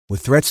With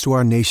threats to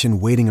our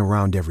nation waiting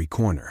around every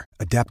corner,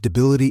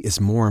 adaptability is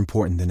more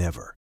important than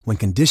ever. When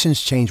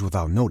conditions change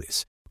without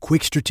notice,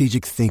 quick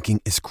strategic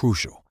thinking is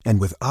crucial.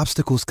 And with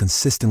obstacles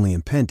consistently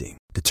impending,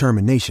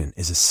 determination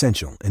is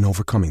essential in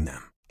overcoming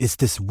them. It's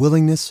this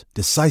willingness,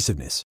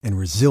 decisiveness, and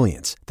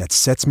resilience that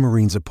sets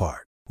Marines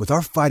apart. With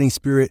our fighting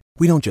spirit,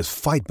 we don't just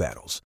fight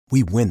battles,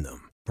 we win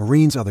them.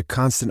 Marines are the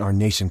constant our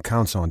nation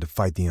counts on to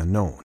fight the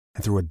unknown.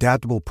 And through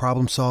adaptable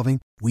problem solving,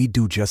 we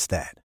do just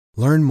that.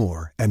 Learn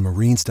more at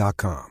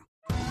marines.com.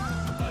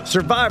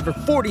 Survivor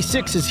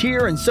 46 is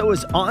here, and so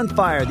is On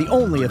Fire, the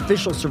only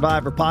official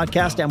Survivor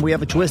podcast, and we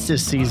have a twist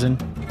this season.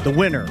 The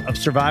winner of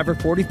Survivor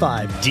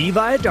 45, Dee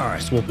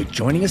Valladares, will be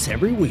joining us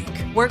every week.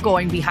 We're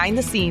going behind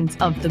the scenes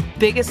of the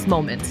biggest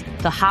moments,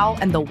 the how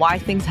and the why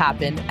things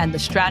happen, and the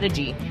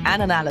strategy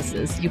and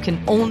analysis you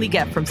can only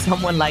get from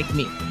someone like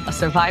me, a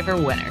Survivor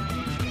winner.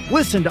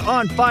 Listen to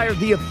On Fire,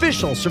 the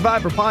official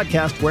Survivor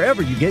podcast,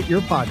 wherever you get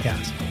your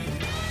podcast.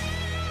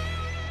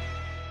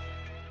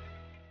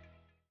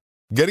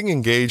 Getting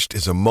engaged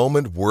is a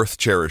moment worth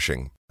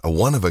cherishing. A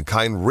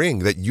one-of-a-kind ring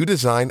that you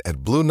design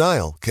at Blue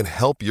Nile can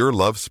help your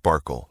love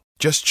sparkle.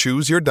 Just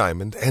choose your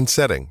diamond and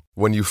setting.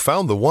 When you've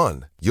found the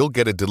one, you'll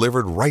get it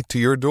delivered right to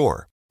your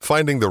door.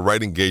 Finding the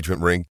right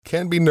engagement ring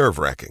can be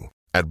nerve-wracking.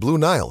 At Blue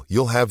Nile,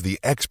 you'll have the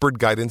expert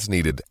guidance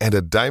needed and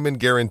a diamond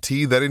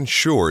guarantee that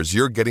ensures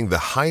you're getting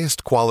the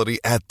highest quality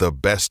at the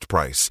best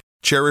price.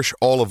 Cherish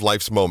all of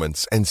life's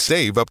moments and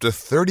save up to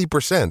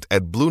 30%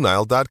 at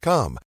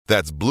BlueNile.com.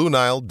 That's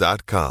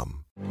BlueNile.com.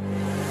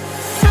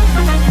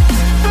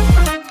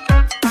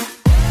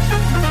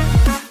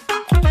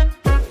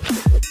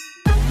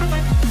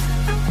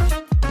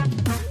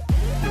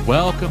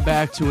 Welcome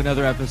back to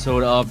another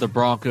episode of the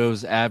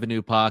Broncos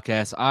Avenue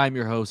podcast. I'm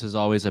your host, as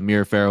always,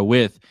 Amir Farrow,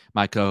 with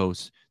my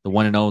co-host, the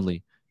one and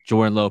only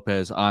Jordan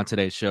Lopez, on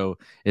today's show.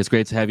 It's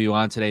great to have you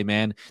on today,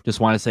 man. Just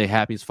want to say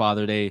happy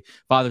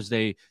Father's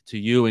Day to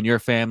you and your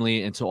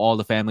family, and to all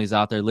the families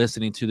out there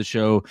listening to the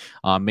show.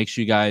 Make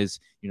sure you guys,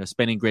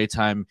 spending great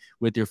time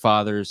with your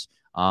fathers.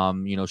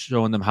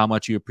 Showing them how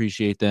much you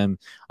appreciate them,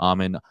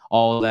 and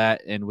all of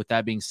that. And with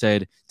that being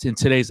said, in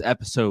today's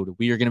episode,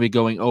 we are going to be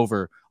going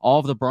over all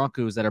of the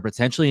Broncos that are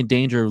potentially in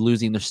danger of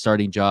losing their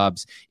starting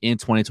jobs in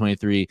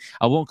 2023.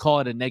 I won't call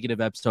it a negative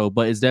episode,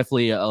 but it's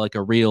definitely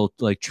a real,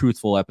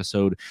 truthful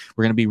episode.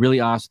 We're going to be really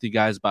honest with you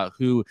guys about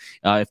who,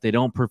 if they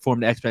don't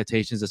perform to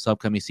expectations this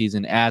upcoming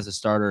season as a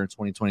starter in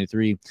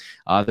 2023,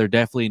 they're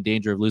definitely in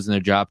danger of losing their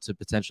job to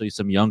potentially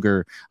some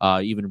younger,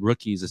 even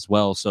rookies as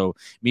well. So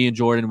me and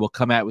Jordan will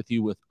come at with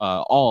you with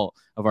all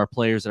of our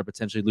players that are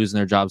potentially losing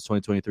their jobs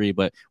 2023.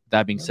 But with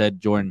that being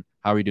said, Jordan,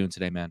 how are you doing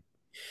today, man?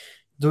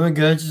 Doing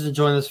good. Just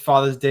enjoying this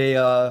Father's Day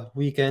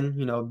weekend.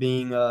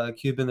 Being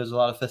Cuban, there's a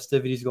lot of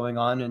festivities going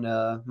on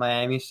in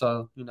Miami,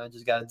 so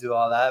just got to do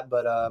all that.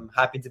 But I'm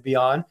happy to be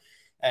on,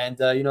 and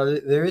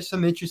there is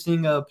some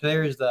interesting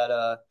players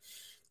that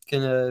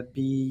can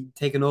be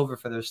taken over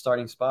for their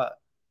starting spot.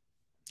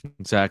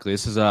 Exactly.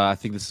 This is, I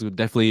think this is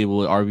definitely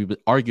will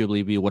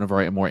arguably be one of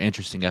our more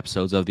interesting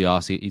episodes of the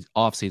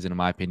off season, in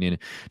my opinion,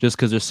 just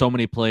because there's so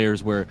many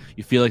players where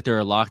you feel like they're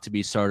a lock to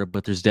be started,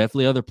 but there's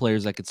definitely other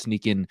players that could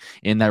sneak in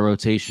that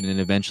rotation and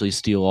eventually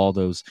steal all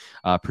those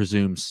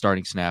presumed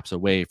starting snaps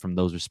away from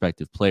those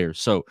respective players.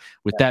 So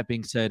with that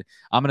being said,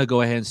 I'm going to go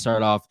ahead and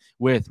start off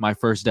with my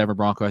first Denver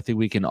Bronco. I think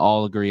we can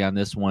all agree on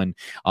this one.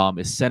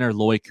 Is center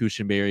Lloyd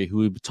Cushenberry, who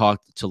we've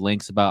talked to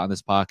lengths about on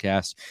this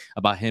podcast,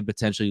 about him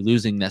potentially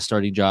losing that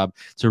starting job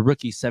to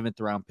rookie 7th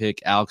round pick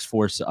Alex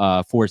Forsyth.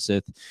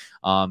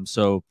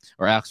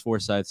 Alex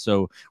Forsyth.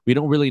 So we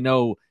don't really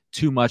know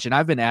too much, and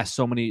I've been asked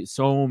so many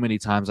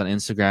times on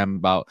Instagram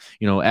about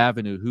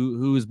Avenue,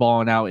 who's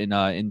balling out in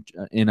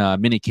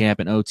mini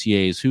camp and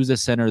OTAs, who's the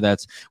center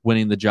that's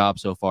winning the job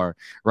so far.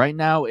 Right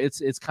now,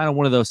 it's kind of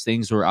one of those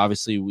things where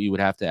obviously we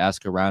would have to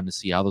ask around to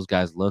see how those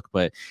guys look,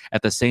 but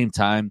at the same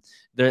time,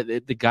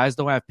 the guys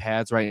don't have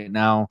pads right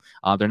now.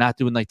 They're not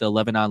doing the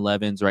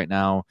 11-on-11s right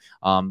now.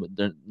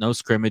 There no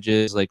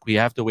scrimmages. We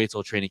have to wait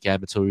till training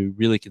camp until we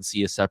really can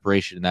see a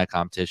separation in that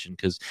competition,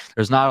 because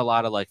there's not a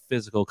lot of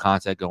physical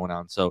contact going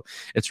on. So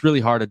it's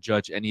really hard to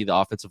judge any of the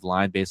offensive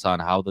line based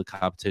on how the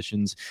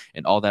competitions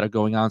and all that are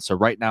going on. So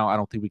right now, I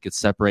don't think we could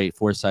separate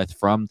Forsyth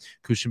from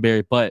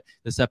Cushenberry, but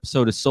this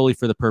episode is solely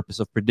for the purpose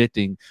of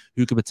predicting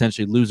who could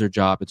potentially lose their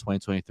job in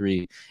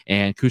 2023.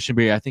 And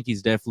Cushenberry, I think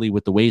he's definitely,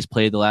 with the way he's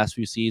played the last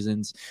few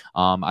seasons,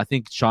 I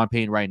think Sean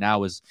Payton right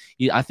now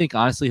I think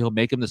honestly he'll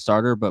make him the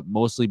starter, but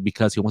mostly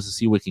because he wants to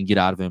see what he can get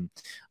out of him.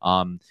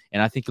 And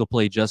I think he'll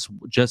play just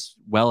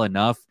well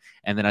enough.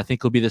 And then I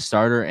think he'll be the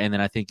starter. And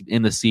then I think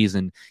in the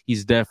season,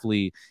 he's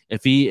definitely,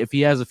 if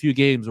he has a few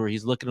games where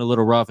he's looking a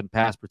little rough in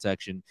pass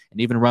protection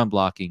and even run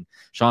blocking,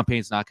 Sean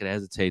Payton's not going to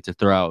hesitate to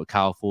throw out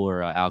Kyle Fuller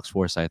or Alex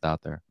Forsyth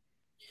out there.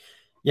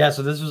 Yeah,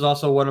 so this was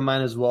also one of mine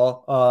as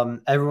well.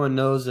 Everyone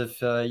knows,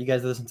 if you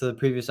guys listen to the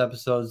previous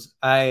episodes,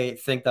 I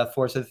think that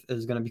Forsyth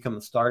is going to become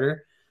a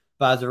starter.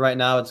 But as of right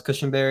now, it's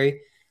Cushenberry.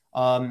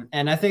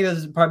 And I think this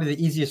is probably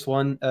the easiest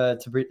one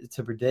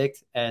to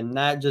predict. And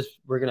not just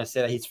we're going to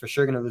say that he's for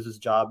sure going to lose his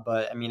job,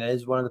 but I mean, it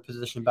is one of the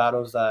position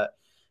battles that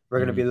we're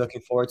going to be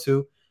looking forward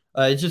to.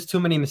 It's just too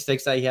many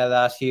mistakes that he had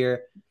last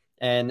year.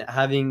 And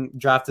having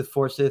drafted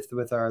Forsyth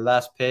with our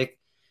last pick,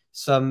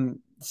 some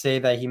say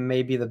that he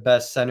may be the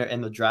best center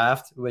in the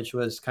draft, which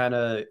was kind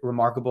of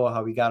remarkable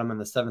how we got him in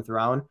the 7th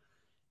round.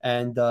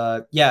 And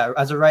yeah,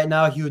 as of right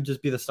now, he would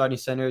just be the starting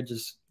center,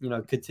 just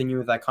continue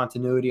with that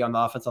continuity on the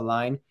offensive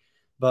line.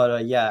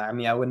 But yeah, I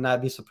mean, I would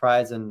not be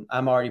surprised, and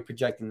I'm already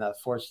projecting that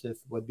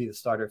Forsyth would be the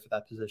starter for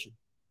that position.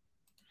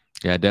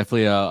 Yeah,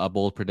 definitely a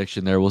bold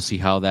prediction there. We'll see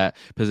how that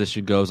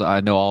position goes.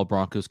 I know all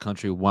Broncos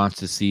country wants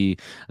to see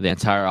the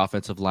entire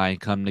offensive line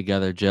come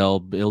together, gel,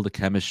 build a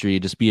chemistry,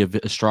 just be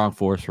a strong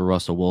force for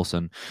Russell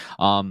Wilson.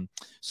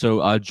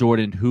 So,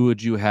 Jordan, who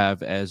would you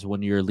have as one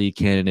of your lead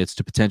candidates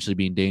to potentially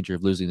be in danger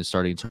of losing the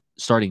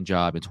starting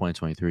job in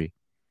 2023?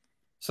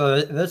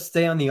 So let's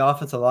stay on the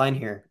offensive line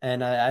here.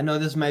 And I know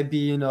this might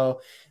be, a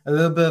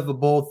little bit of a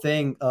bold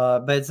thing,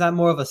 but it's not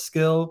more of a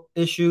skill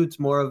issue. It's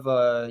more of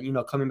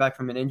coming back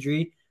from an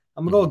injury.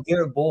 I'm going to go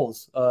Garrett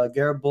Bowles.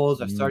 Garrett Bowles,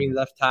 our starting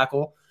left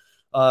tackle,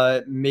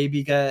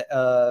 maybe get,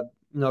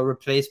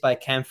 replaced by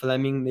Cam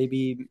Fleming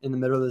maybe in the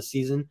middle of the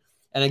season.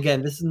 And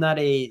again, this is not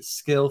a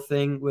skill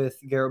thing with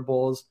Garrett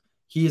Bowles.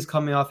 He is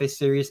coming off a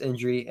serious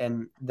injury,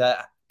 and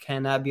that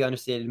cannot be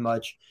understated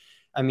much.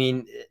 I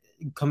mean,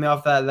 coming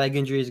off that leg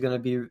injury is going to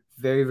be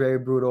very, very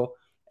brutal.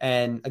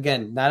 And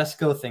again, not a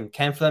skill thing.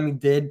 Cam Fleming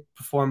did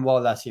perform well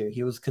last year.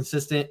 He was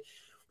consistent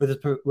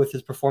with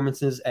his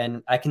performances,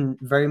 and I can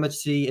very much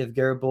see if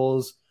Garrett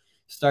Bowles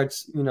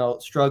starts,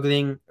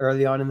 struggling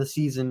early on in the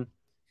season,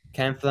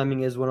 Cam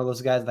Fleming is one of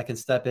those guys that can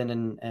step in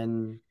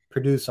and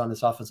produce on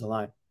this offensive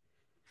line.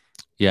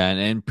 Yeah, and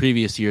in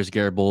previous years,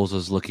 Garrett Bowles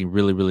was looking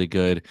really, really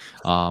good.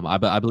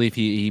 I believe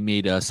he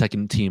made a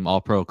second team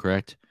All-Pro,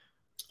 correct?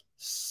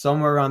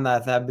 Somewhere around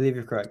that. I believe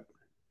you're correct.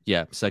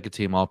 Yeah, second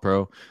team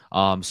All-Pro.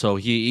 So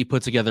he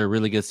put together a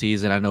really good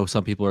season. I know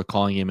some people are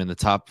calling him in the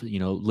top,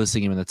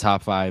 listing him in the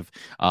top 5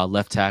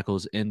 left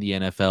tackles in the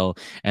NFL.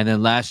 And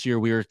then last year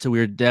we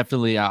were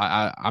definitely,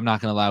 I'm not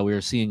gonna lie, we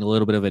were seeing a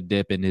little bit of a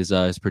dip in his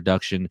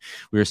production.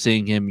 We were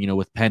seeing him,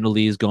 with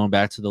penalties, going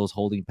back to those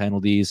holding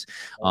penalties.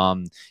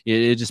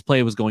 It just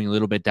play was going a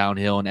little bit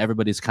downhill, and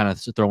everybody's kind of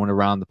throwing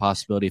around the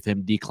possibility of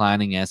him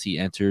declining as he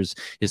enters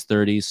his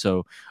 30s.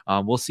 So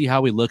we'll see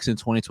how he looks in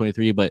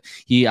 2023. But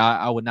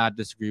I would not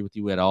disagree with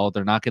you at all.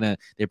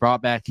 They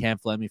brought back Cam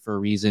Fleming for a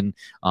reason.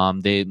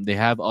 They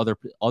have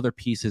other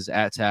pieces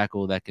at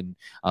tackle that can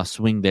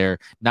swing there.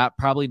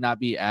 Probably not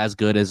be as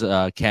good as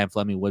Cam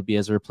Fleming would be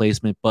as a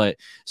replacement, but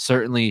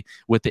certainly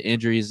with the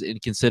injuries in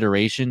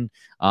consideration,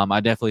 I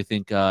definitely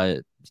think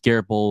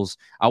Garrett Bowles,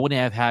 I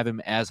wouldn't have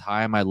him as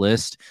high on my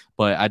list,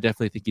 but I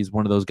definitely think he's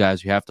one of those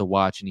guys you have to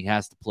watch, and he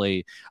has to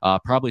play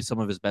probably some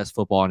of his best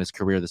football in his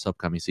career this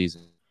upcoming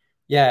season.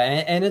 Yeah,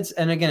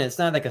 and again, it's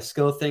not like a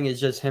skill thing. It's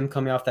just him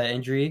coming off that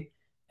injury,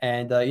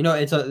 and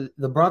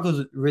the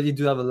Broncos really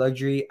do have a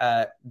luxury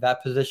at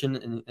that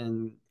position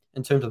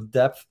in terms of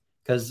depth,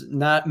 because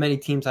not many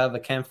teams have a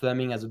Cam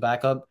Fleming as a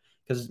backup.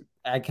 Because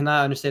I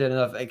cannot understand it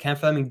enough. Cam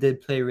Fleming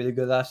did play really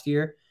good last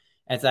year,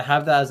 and to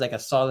have that as like a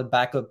solid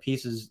backup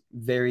piece is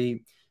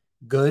very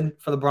good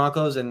for the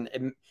Broncos, and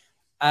it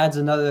adds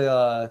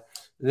another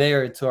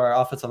layer to our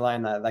offensive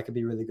line that could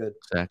be really good.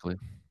 Exactly.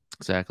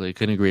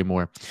 Couldn't agree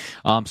more.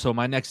 So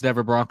my next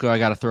Denver Bronco I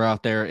got to throw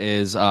out there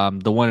is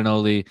the one and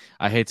only.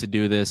 I hate to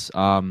do this.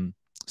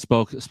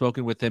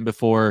 Spoken with him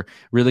before.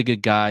 Really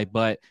good guy,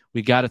 but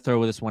we got to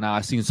throw this one out.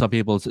 I've seen some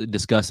people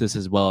discuss this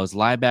as well as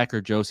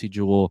linebacker Josie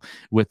Jewell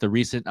with the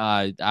recent,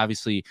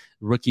 obviously,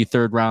 rookie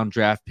 3rd round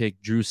draft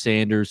pick Drew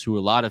Sanders, who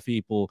a lot of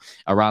people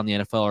around the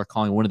NFL are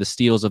calling one of the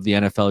steals of the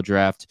NFL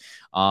draft.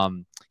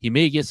 He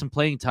may get some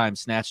playing time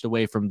snatched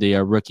away from the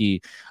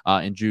rookie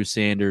and Drew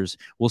Sanders.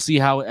 We'll see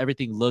how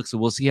everything looks,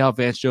 and we'll see how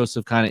Vance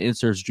Joseph kind of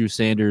inserts Drew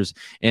Sanders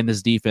in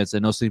this defense. I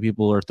know some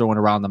people are throwing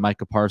around the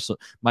Micah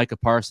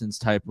Parsons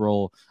type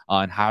role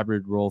and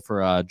hybrid role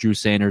for Drew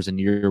Sanders in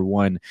year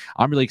 1.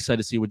 I'm really excited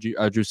to see what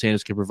Drew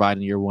Sanders can provide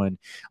in year 1.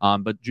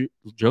 But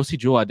Josie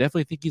Jewell, I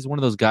definitely think he's one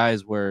of those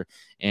guys where,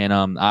 and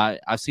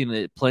I've seen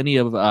it plenty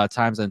of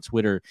times on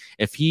Twitter,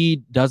 if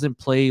he doesn't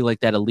play like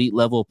that elite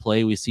level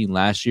play we've seen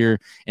last year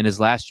in his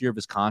last year of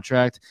his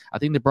contract, I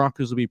think the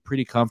Broncos will be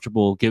pretty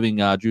comfortable giving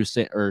Drew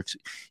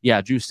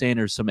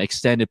Sanders some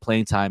extended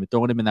playing time and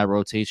throwing him in that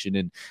rotation.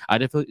 And I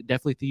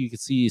definitely think you could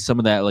see some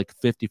of that like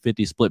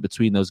 50-50 split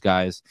between those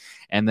guys.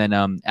 And then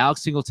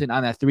Alex Singleton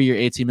on that 3-year,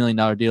 $18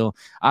 million deal,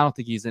 I don't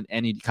think he's in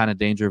any kind of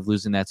danger of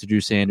losing that to Drew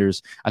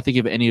Sanders. I think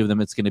if any of them,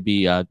 it's going to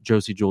be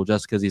Josie Jewell,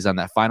 just because he's on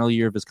that final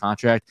year of his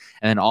contract.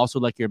 And then also,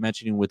 like you're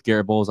mentioning with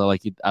Garrett Bowles, I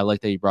like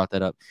that you brought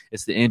that up.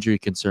 It's the injury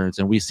concerns,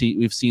 and we've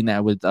seen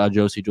that with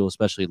Josie Jewell,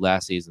 especially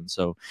last season.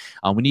 So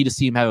we need to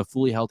see him have a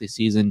fully healthy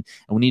season,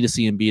 and we need to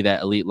see him be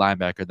that elite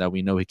linebacker that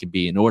we know he can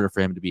be in order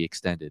for him to be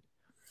extended.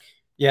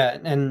 Yeah,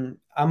 and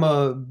I'm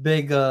a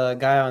big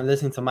guy on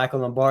listening to Michael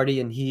Lombardi,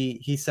 and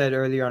he said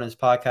earlier on his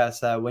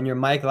podcast that when your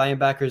Mike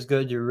linebacker is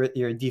good,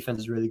 your defense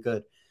is really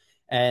good.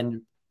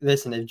 And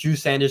listen, if Drew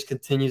Sanders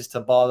continues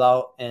to ball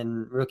out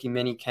in rookie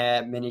mini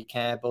camp,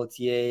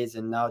 OTAs,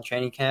 and now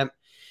training camp,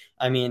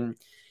 I mean,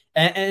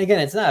 and again,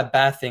 it's not a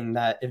bad thing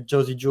that if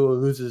Josie Jewell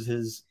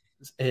loses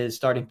his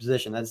starting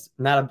position, that's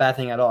not a bad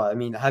thing at all. I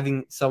mean,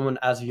 having someone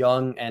as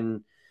young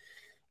and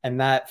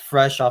that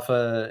fresh off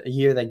a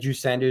year like Drew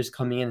Sanders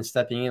coming in and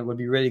stepping in would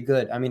be really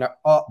good. I mean,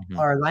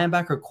 our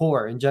linebacker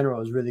core in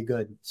general is really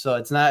good, so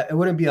it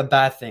wouldn't be a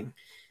bad thing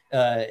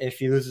if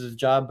he loses his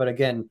job. But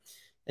again,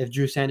 if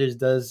Drew Sanders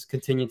does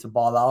continue to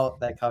ball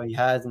out like how he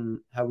has and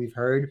how we've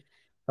heard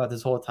about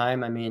this whole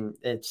time, I mean,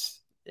 it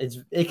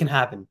can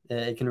happen.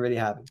 It can really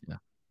happen. Yeah.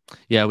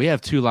 Yeah, we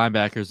have two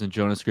linebackers in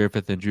Jonas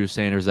Griffith and Drew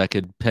Sanders that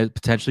could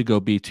potentially go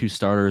be two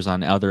starters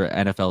on other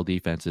NFL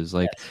defenses.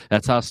 Like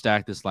that's how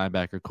stacked this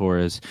linebacker core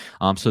is.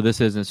 So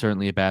this isn't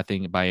certainly a bad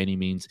thing by any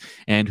means.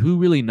 And who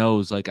really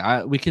knows? Like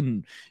we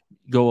can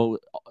go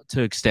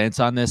to extents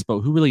on this, but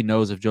who really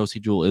knows if Josie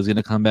Jewell is going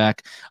to come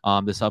back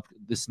this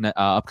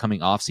upcoming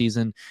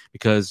offseason?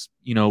 Because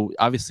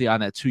obviously on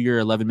that 2-year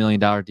 $11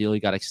 million deal he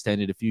got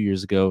extended a few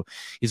years ago,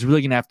 he's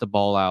really going to have to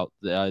ball out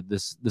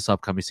this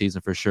upcoming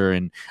season for sure.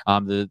 And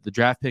the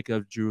draft pick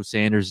of Drew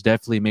Sanders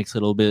definitely makes it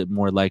a little bit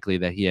more likely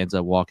that he ends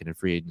up walking in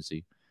free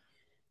agency.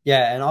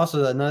 Yeah, and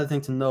also another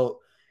thing to note,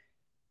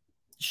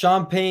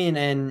 Sean Payton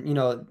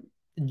and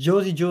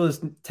Josie Jewell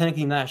is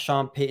technically not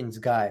Sean Payton's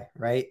guy,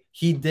 right?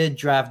 He did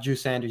draft Drew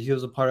Sanders. He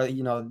was a part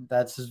of,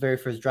 that's his very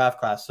first draft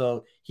class.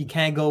 So he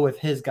can't go with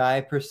his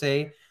guy per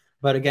se.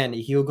 But again,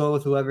 he'll go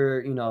with whoever,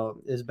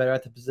 is better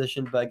at the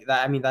position. But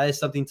that is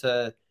something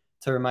to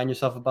remind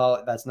yourself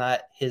about. That's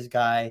not his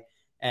guy.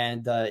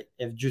 And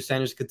if Drew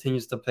Sanders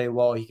continues to play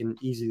well, he can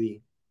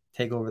easily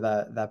take over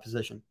that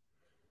position.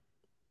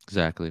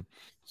 Exactly.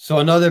 So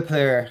another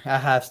player I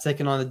have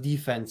sticking on the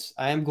defense,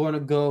 I am going to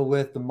go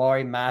with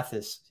Damari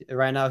Mathis.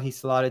 Right now, he's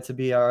slotted to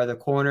be our other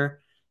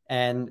corner.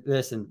 And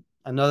listen,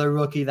 another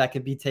rookie that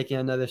could be taking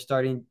another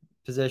starting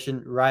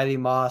position, Riley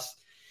Moss.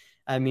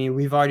 I mean,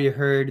 we've already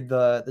heard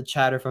the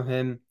chatter from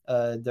him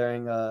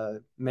during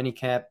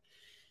minicamp.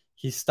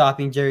 He's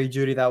stopping Jerry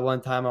Jeudy that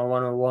one time on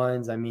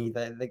one-on-ones. I mean,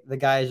 the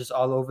guy is just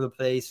all over the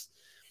place,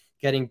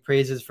 getting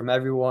praises from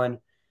everyone.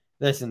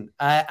 Listen,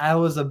 I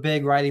was a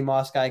big Riley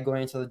Moss guy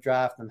going into the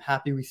draft. I'm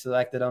happy we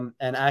selected him.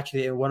 And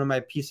actually, in one of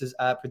my pieces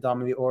at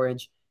Predominantly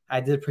Orange,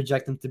 I did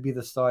project him to be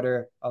the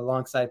starter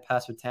alongside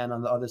Pastor Tan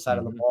on the other side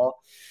of the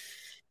ball,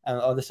 on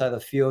the other side of the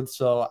field.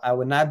 So I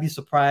would not be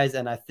surprised,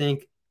 and I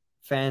think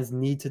fans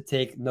need to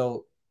take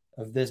note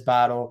of this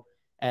battle.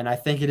 And I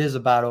think it is a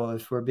battle,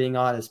 if we're being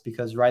honest,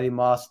 because Riley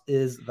Moss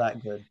is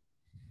that good.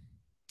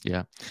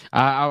 Yeah,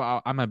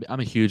 I'm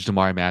a huge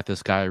Damari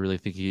Mathis guy. I really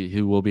think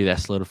he will be that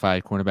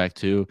solidified cornerback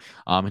too.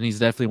 And he's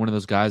definitely one of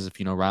those guys. If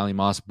Riley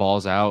Moss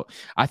balls out,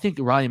 I think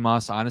Riley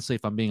Moss, honestly,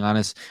 if I'm being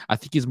honest, I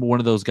think he's one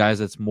of those guys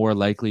that's more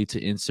likely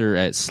to insert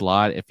at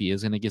slot if he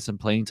is going to get some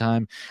playing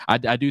time. I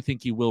do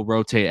think he will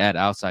rotate at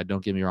outside.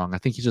 Don't get me wrong. I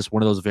think he's just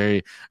one of those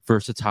very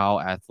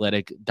versatile,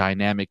 athletic,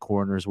 dynamic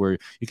corners where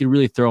you can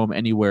really throw him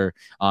anywhere.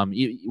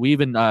 He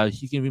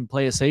can even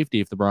play a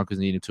safety if the Broncos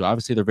need him to.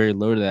 Obviously, they're very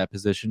low to that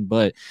position,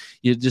 but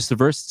just the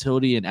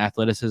versatility and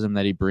athleticism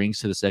that he brings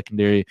to the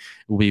secondary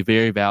will be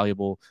very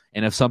valuable.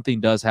 And if something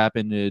does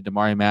happen to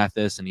Damari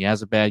Mathis and he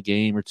has a bad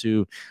game or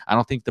two, I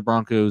don't think the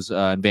Broncos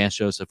and Vance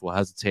Joseph will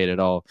hesitate at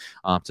all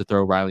to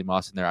throw Riley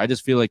Moss in there. I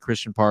just feel like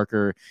Christian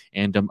Parker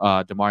and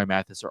Damari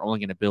Mathis are only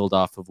going to build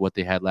off of what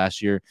they had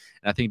last year.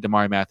 And I think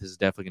Damari Mathis is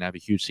definitely going to have a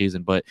huge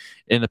season. But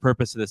in the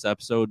purpose of this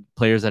episode,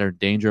 players that are in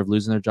danger of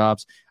losing their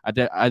jobs, I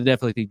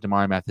definitely think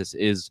Damari Mathis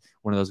is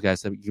one of those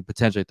guys that you could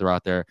potentially throw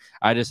out there.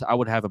 I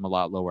would have him a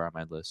lot lower on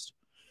my list.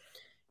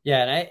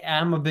 Yeah, and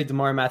I'm a big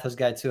Damari Mathis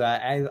guy too.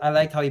 I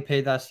liked how he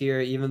played last year,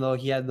 even though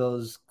he had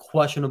those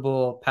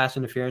questionable pass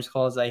interference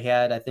calls that he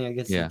had, I think,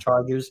 against the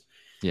Chargers.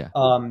 Yeah.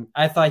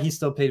 I thought he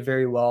still played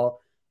very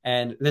well.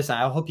 And listen,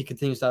 I hope he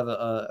continues to have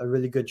a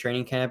really good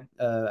training camp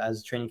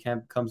as training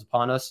camp comes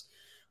upon us.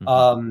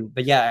 Mm-hmm.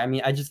 But yeah, I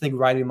mean, I just think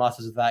Riley Moss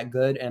is that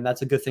good, and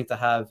that's a good thing to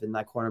have in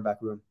that cornerback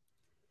room.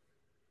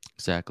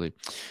 Exactly.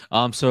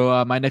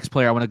 So my next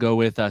player I want to go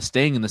with,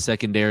 staying in the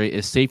secondary,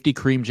 is safety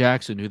Kareem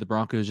Jackson, who the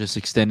Broncos just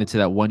extended to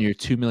that 1-year,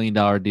 $2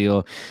 million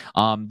deal.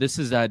 This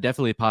is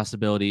definitely a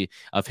possibility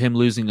of him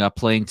losing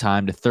playing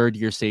time to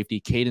third-year safety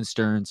Caden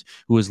Stearns,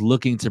 who is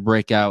looking to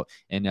break out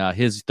in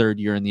his third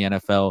year in the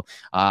NFL.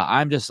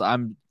 I'm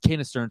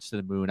Caden Stearns to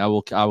the moon. I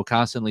will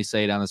constantly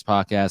say it on this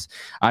podcast.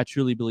 I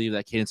truly believe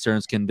that Caden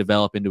Stearns can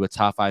develop into a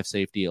top 5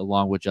 safety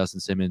along with Justin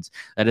Simmons.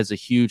 That is a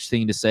huge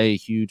thing to say, a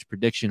huge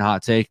prediction,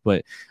 hot take,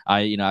 but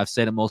I've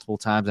said it multiple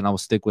times and I will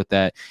stick with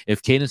that.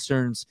 If Caden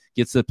Stearns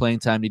gets the playing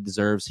time he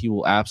deserves, he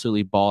will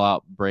absolutely ball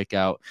out, break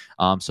out.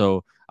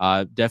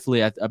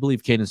 Definitely, I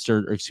believe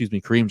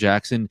Kareem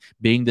Jackson,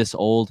 being this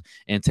old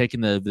and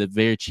taking the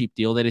very cheap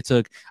deal that he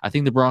took, I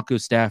think the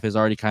Broncos staff is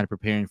already kind of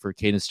preparing for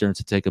Caden Stearns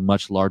to take a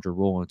much larger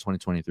role in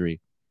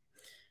 2023.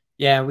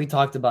 Yeah, we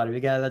talked about it.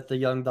 We got to let the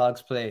young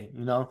dogs play,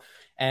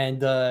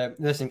 And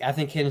listen, I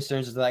think Caden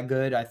Stearns is that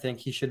good. I think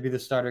he should be the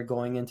starter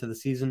going into the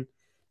season.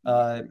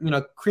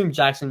 Kareem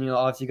Jackson,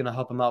 obviously going to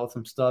help him out with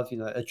some stuff,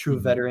 a true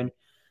veteran.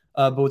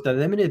 But with the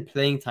limited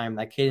playing time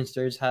that Caden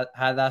Stearns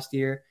had last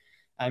year,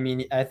 I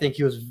mean, I think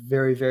he was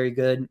very, very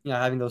good,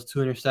 having those 2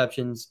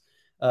 interceptions,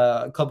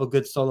 a couple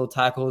good solo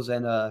tackles,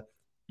 and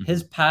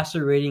his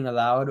passer rating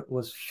allowed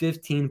was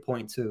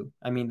 15.2.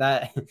 I mean,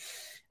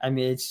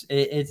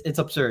 it's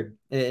absurd.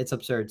 It's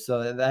absurd.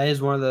 So that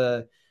is one of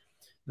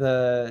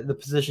the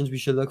positions we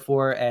should look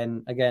for.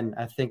 And again,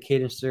 I think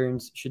Caden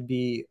Stearns should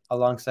be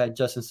alongside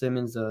Justin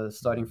Simmons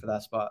starting for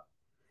that spot.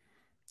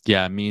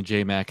 Yeah, me and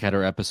J Mac had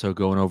our episode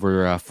going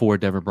over 4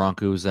 Denver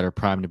Broncos that are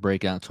primed to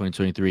break out in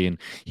 2023, and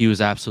he was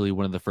absolutely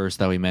one of the first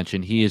that we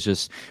mentioned. He is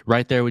just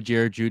right there with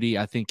Jared Jeudy.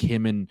 I think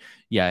Caden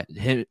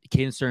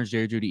Stearns,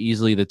 Jared Jeudy,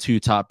 easily the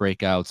 2 top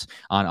breakouts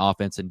on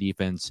offense and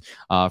defense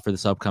for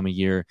this upcoming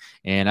year.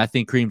 And I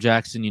think Kareem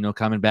Jackson,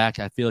 coming back,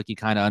 I feel like he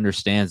kind of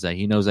understands that.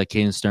 He knows that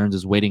Caden Stearns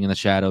is waiting in the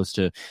shadows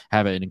to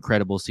have an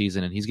incredible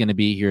season, and he's going to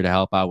be here to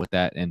help out with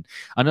that. And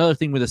another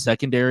thing with the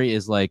secondary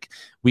is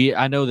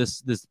I know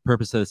this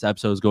purpose of this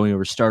episode is going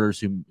over starters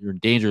who are in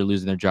danger of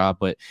losing their job,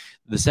 but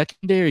the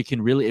secondary can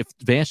really, if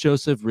Vance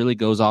Joseph really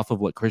goes off of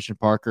what Christian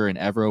Parker and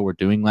Evero were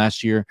doing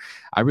last year,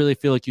 I really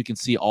feel like you can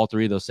see all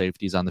 3 of those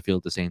safeties on the field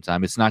at the same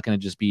time. It's not going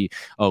to just be,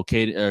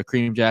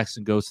 Kareem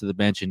Jackson goes to the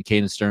bench and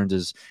Caden Stearns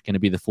is going to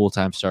be the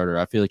full-time starter.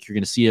 I feel like you're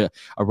going to see a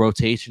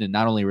rotation, and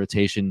not only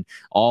rotation,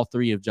 all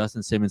 3 of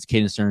Justin Simmons,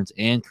 Caden Stearns,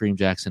 and Kareem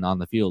Jackson on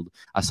the field.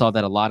 I saw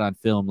that a lot on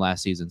film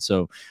last season.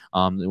 So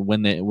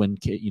when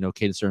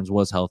Caden Stearns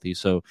was healthy.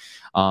 So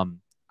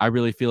I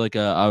really feel like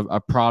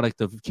a product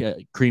of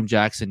Kareem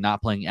Jackson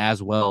not playing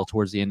as well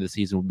towards the end of the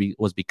season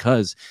was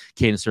because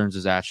Caden Stearns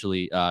is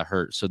actually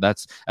hurt. So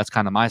that's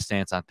kind of my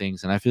stance on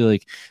things. And I feel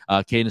like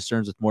Caden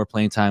Stearns with more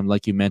playing time,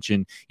 like you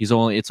mentioned, he's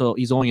only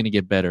going to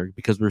get better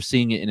because we're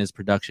seeing it in his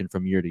production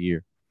from year to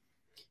year.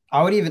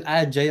 I would even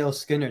add J.L.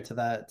 Skinner to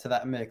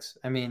that mix.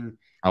 I mean,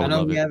 I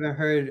know we haven't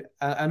heard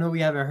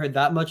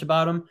that much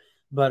about him,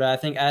 but I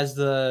think as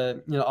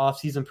the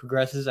offseason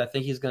progresses, I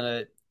think he's going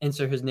to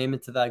insert his name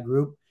into that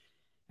group.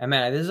 And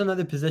man, there's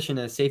another position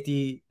at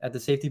the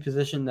safety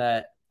position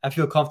that I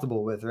feel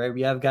comfortable with, right?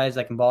 We have guys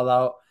that can ball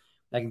out,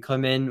 that can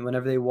come in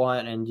whenever they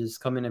want and just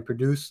come in and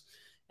produce.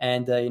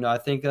 And, I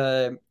think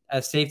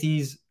as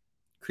safeties,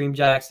 Kareem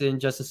Jackson,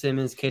 Justin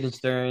Simmons, Caden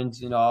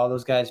Stearns, all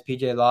those guys,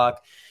 PJ Locke,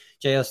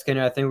 J.L.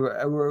 Skinner, I think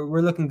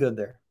we're looking good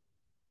there.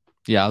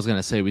 Yeah, I was going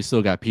to say, we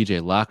still got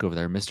PJ Locke over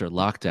there, Mr.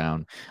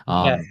 Lockdown.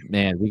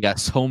 Man, we got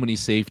so many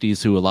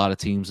safeties who a lot of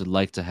teams would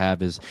like to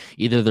have as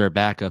either their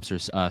backups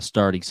or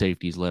starting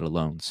safeties, let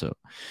alone. So,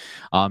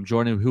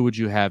 Jordan, who would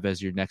you have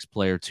as your next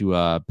player to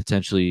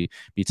potentially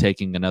be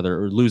taking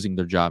another or losing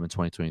their job in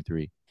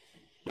 2023?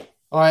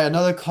 All right,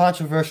 another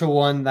controversial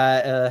one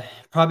that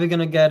probably going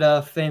to get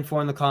fame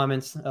for in the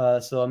comments.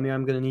 So, Amir,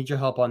 I'm going to need your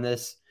help on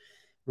this.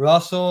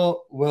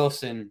 Russell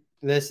Wilson.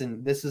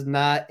 Listen, this is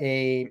not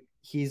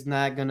he's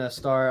not going to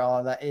start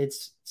all that.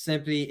 It's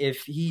simply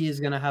if he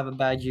is going to have a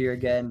bad year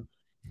again,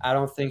 I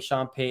don't think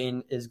Sean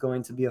Payton is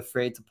going to be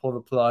afraid to pull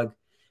the plug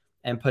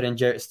and put in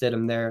Jarrett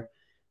Stidham there.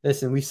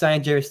 Listen, we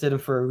signed Jarrett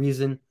Stidham for a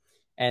reason,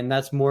 and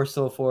that's more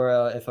so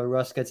for if a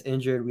Russ gets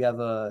injured, we have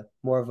a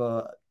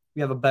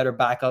better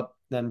backup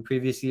than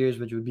previous years,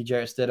 which would be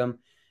Jarrett Stidham.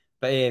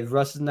 But hey, if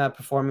Russ is not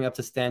performing up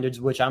to standards,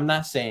 which I'm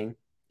not saying,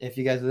 if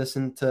you guys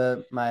listen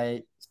to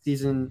my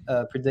season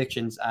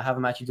predictions, I have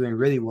him actually doing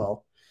really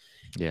well.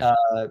 Yeah.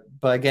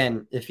 But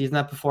again, if he's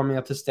not performing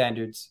up to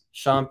standards,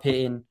 Sean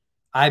Payton,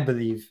 I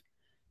believe,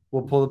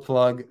 will pull the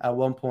plug at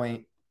one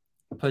point,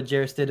 put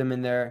Jarrett Stidham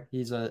in there.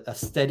 He's a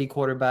steady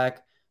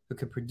quarterback who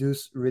could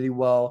produce really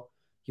well.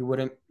 He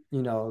wouldn't,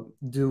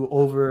 do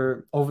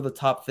over the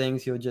top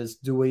things. He'll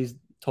just do what he's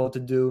told to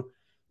do,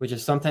 which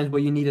is sometimes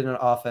what you need in an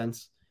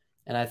offense.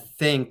 And I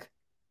think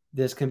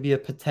this can be a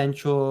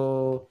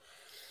potential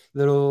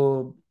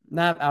little,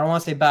 I don't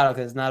want to say battle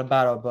because it's not a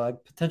battle, but a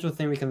potential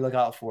thing we can look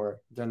out for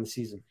during the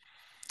season.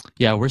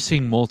 Yeah, we're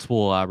seeing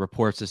multiple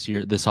reports this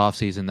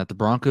offseason that the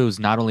Broncos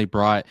not only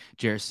brought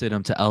Jarrett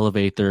Stidham to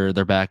elevate their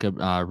backup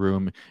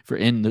room for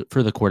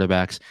the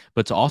quarterbacks,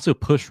 but to also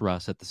push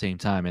Russ at the same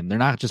time. And they're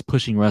not just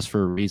pushing Russ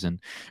for a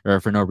reason or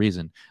for no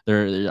reason.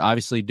 They're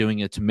obviously doing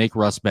it to make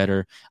Russ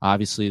better.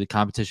 Obviously, the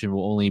competition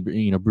will only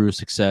brew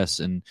success.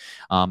 And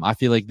I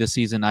feel like this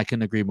season, I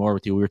couldn't agree more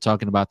with you. We were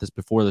talking about this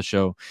before the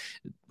show.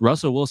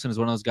 Russell Wilson is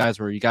one of those guys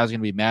where you guys are going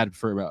to be mad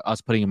for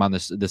us putting him on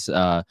this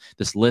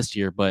list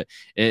here, but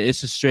it's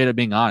just straight up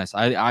being honest.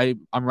 I'm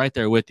right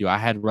there with you. I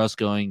had Russ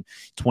going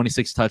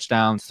 26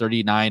 touchdowns,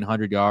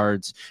 3,900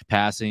 yards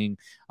passing.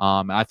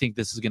 I think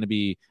this is going to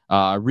be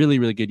a really,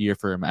 really good year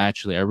for him.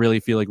 Actually, I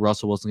really feel like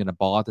Russell Wilson's going to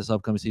ball out this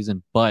upcoming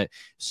season, but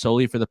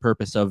solely for the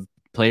purpose of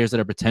players that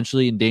are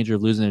potentially in danger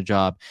of losing their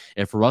job.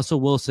 If Russell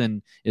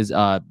Wilson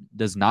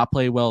does not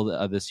play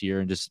well this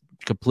year and just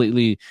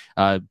completely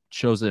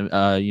shows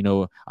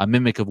a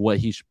mimic of what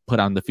he put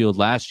on the field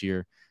last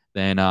year,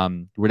 then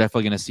we're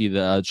definitely going to see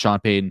the Sean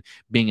Payton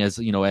being as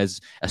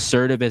as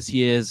assertive as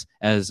he is,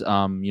 as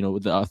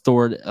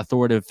the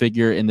authoritative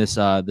figure in this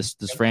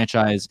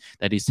franchise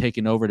that he's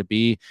taken over to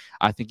be.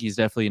 I think he's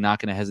definitely not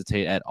going to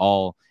hesitate at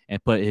all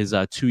and put his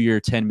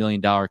 2-year, $10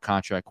 million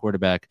contract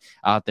quarterback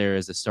out there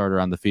as a starter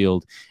on the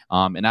field.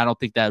 And I don't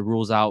think that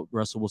rules out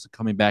Russell Wilson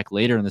coming back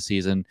later in the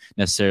season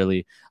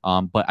necessarily.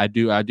 But I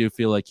do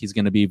feel like he's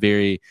going to be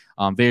very,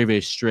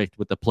 very strict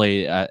with the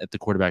play at the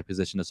quarterback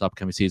position this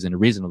upcoming season,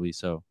 reasonably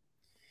so.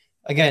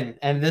 Again,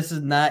 and this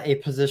is not a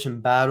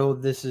position battle.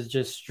 This is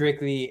just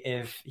strictly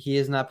if he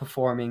is not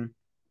performing,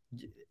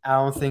 I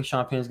don't think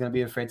Sean Payton is going to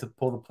be afraid to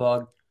pull the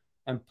plug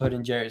and put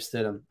in Jarrett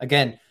Stidham.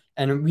 Again,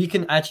 and we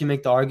can actually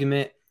make the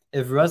argument,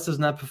 if Russ does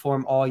not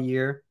perform all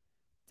year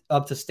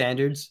up to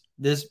standards,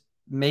 this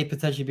may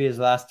potentially be his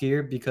last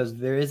year, because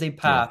there is a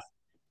path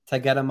to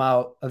get him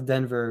out of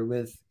Denver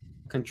with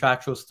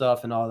contractual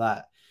stuff and all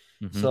that.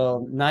 Mm-hmm.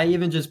 So not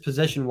even just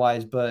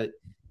position-wise, but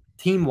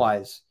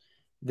team-wise,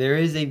 there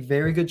is a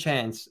very good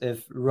chance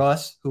if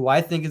Russ, who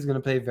I think is going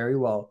to play very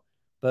well,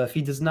 but if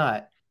he does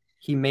not,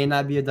 he may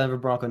not be a Denver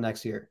Bronco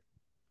next year.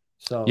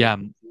 So yeah,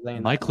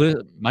 Mike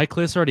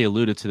Kliss already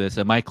alluded to this.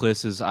 And Mike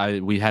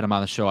Kliss we had him on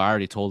the show. I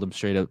already told him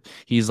straight up,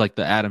 he's like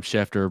the Adam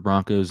Schefter of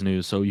Broncos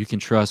news. So you can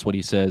trust what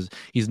he says.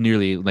 He's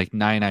nearly like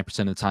 99%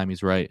 of the time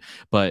he's right.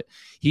 But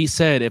he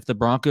said if the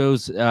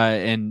Broncos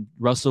and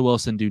Russell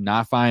Wilson do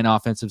not find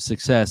offensive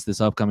success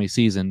this upcoming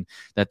season,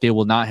 that they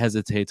will not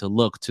hesitate to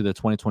look to the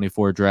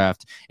 2024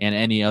 draft and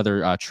any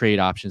other trade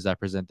options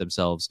that present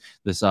themselves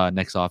this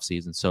next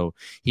offseason. So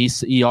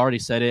he already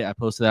said it. I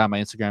posted that on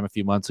my Instagram a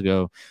few months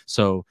ago.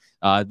 So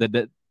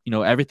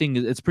everything,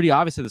 it's pretty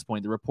obvious at this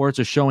point. The reports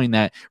are showing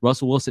that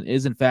Russell Wilson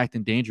is in fact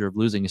in danger of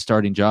losing his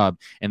starting job,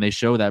 and they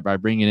show that by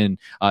bringing in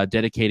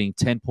dedicating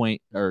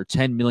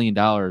 $10 million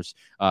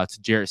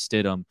to Jarrett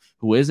Stidham,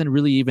 who isn't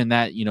really even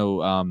that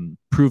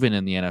proven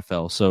in the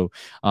NFL. So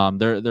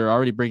they're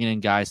already bringing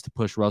in guys to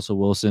push Russell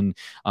Wilson.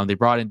 They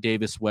brought in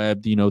Davis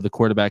Webb, the young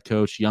quarterback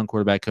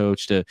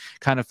coach, to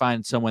kind of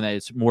find someone that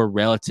is more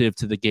relative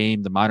to the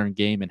game, the modern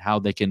game, and how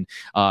they can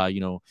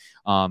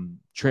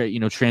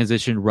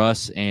transition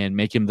Russ and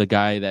make him the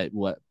guy that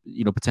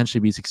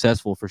potentially be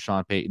successful for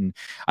Sean Payton.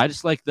 I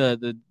just like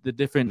the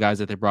different guys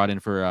that they brought in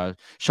for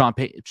Sean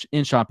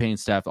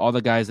Payton's staff. All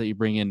the guys that you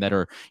bring in that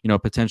are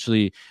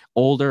potentially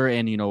older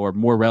and or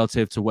more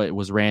relative to what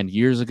was ran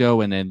years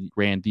ago and then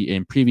ran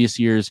in previous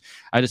years.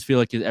 I just feel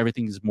like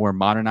everything is more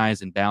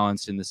modernized and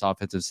balanced in this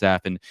offensive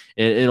staff, and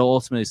it'll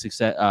ultimately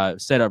set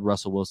up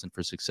Russell Wilson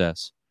for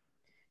success.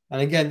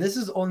 And again, this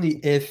is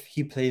only if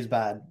he plays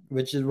bad,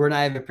 which is we're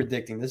not even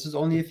predicting. This is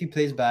only if he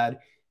plays bad.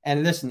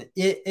 And listen,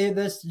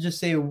 let's just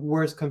say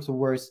worst comes to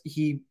worst,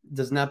 he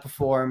does not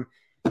perform,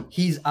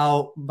 he's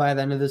out by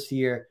the end of this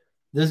year.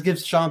 This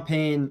gives Sean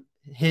Payton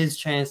his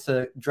chance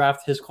to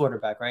draft his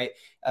quarterback, right?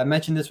 I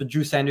mentioned this with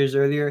Drew Sanders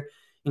earlier.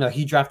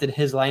 He drafted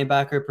his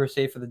linebacker per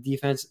se for the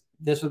defense.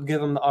 This would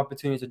give him the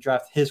opportunity to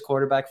draft his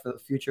quarterback for the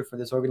future for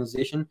this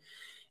organization.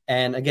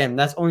 And again,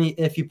 that's only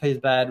if he plays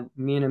bad.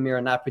 Me and Amir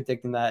are not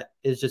predicting that.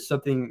 It's just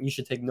something you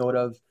should take note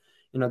of,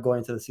 going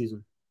into the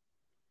season.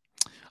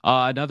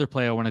 Another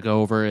play I want to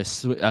go over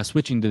is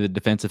switching to the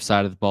defensive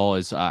side of the ball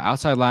is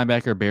outside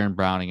linebacker Baron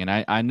Browning.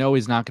 And I know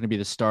he's not going to be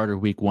the starter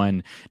week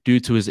 1 due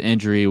to his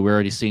injury. We're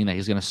already seeing that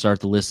he's going to start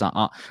the list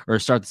start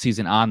the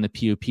season on the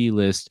PUP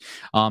list.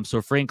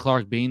 So Frank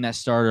Clark being that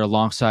starter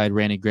alongside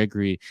Randy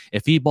Gregory,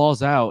 if he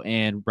balls out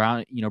and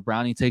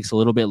Browning takes a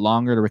little bit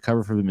longer to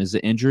recover from his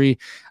injury,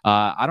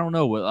 I don't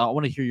know. I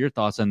want to hear your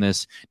thoughts on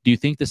this. Do you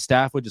think the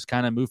staff would just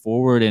kind of move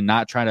forward and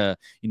not try to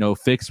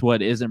fix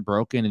what isn't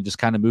broken and just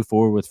kind of move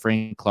forward with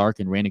Frank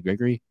Clark and Randy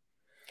Gregory?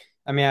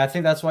 I mean, I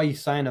think that's why you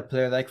sign a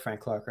player like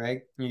Frank Clark,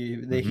 right?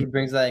 He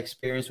brings that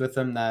experience with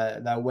him,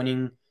 that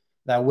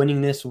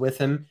winningness with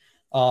him.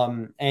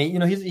 And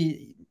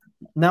he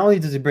not only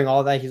does he bring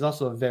all that, he's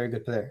also a very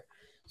good player.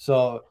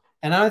 So,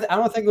 and I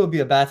don't think it would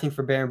be a bad thing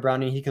for Baron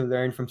Browning. He can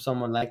learn from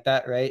someone like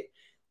that, right?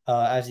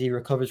 As he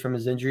recovers from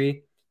his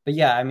injury. But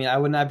yeah, I mean, I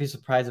would not be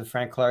surprised if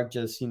Frank Clark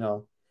just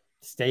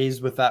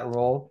stays with that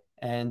role,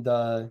 and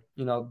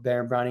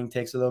Baron Browning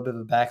takes a little bit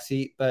of a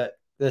backseat. But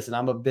listen,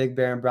 I'm a big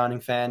Baron Browning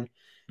fan.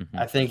 Mm-hmm.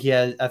 I think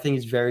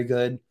he's very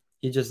good.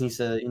 He just needs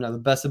to, the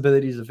best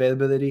ability is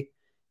availability,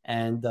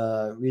 and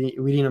we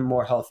need him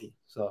more healthy.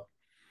 So.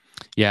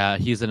 Yeah,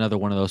 he's another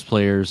one of those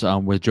players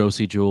with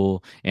Josie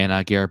Jewell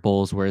and Garrett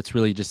Bowles, where it's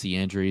really just the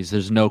injuries.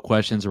 There's no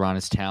questions around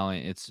his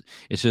talent. It's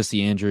just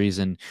the injuries,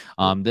 and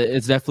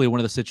it's definitely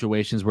one of the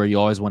situations where you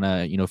always want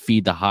to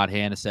feed the hot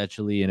hand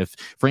essentially. And if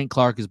Frank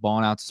Clark is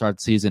balling out to start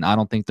the season, I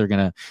don't think they're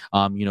gonna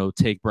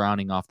take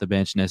Browning off the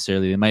bench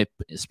necessarily. They might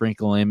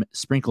sprinkle him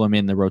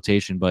in the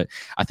rotation, but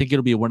I think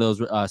it'll be one of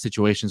those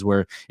situations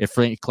where if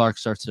Frank Clark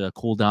starts to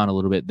cool down a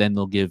little bit, then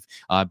they'll give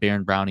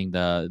Baron Browning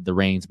the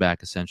reins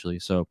back essentially.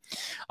 So.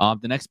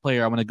 The next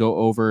player I want to go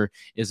over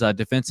is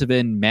defensive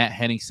end Matt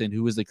Henningsen,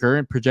 who is the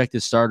current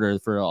projected starter.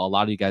 For a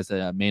lot of you guys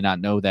that may not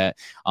know that,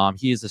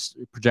 he is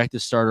a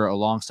projected starter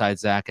alongside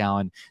Zach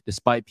Allen,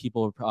 despite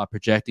people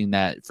projecting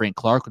that Frank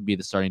Clark would be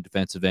the starting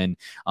defensive end.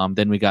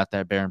 Then we got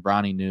that Baron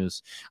Browning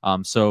news.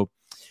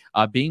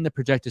 Being the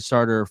projected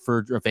starter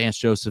for Vance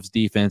Joseph's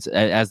defense,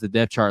 as the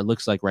depth chart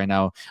looks like right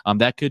now,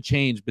 that could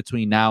change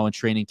between now and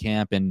training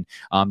camp and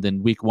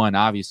then week 1,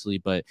 obviously.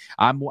 But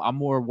I'm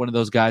more one of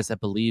those guys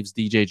that believes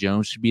DJ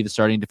Jones should be the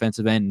starting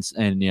defensive end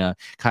and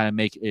kind of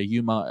make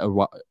Yuma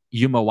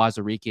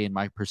Wazirike and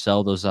Mike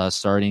Purcell those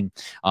starting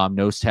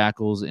nose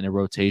tackles in a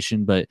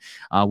rotation. But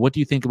what do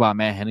you think about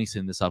Matt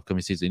Henningsen this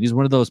upcoming season? He's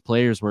one of those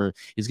players where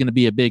he's going to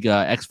be a big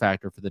X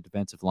factor for the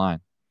defensive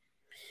line.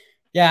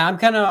 Yeah, I'm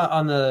kind of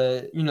on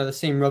the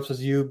same ropes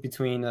as you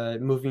between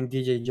moving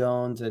DJ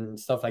Jones and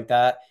stuff like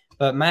that.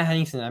 But Matt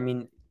Henningsen, I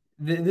mean,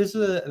 this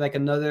is like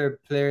another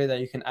player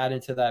that you can add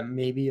into that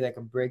maybe like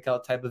a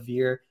breakout type of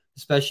year,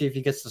 especially if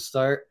he gets to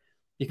start.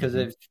 Because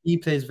if he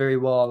plays very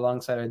well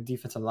alongside our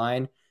defensive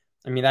line,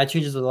 I mean, that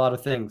changes a lot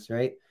of things,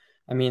 right?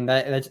 I mean,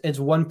 it's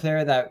one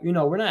player that,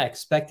 we're not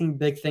expecting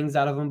big things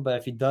out of him, but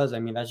if he does, I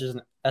mean,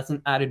 that's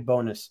an added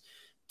bonus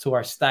to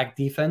our stacked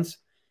defense.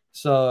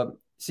 So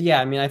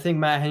yeah, I mean, I think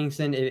Matt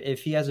Henningsen,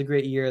 if he has a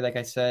great year, like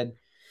I said,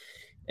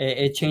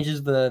 it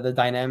changes the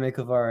dynamic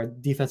of our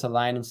defensive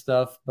line and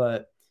stuff.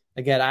 But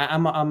again,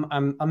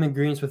 I'm in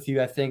agreement with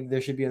you. I think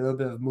there should be a little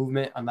bit of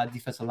movement on that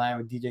defensive line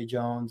with DJ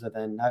Jones and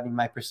then having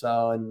Mike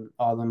Purcell and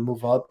all of them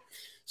move up.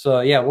 So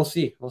yeah, we'll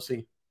see.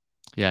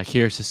 Yeah,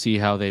 curious to see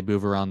how they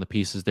move around the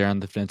pieces there on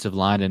the defensive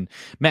line. And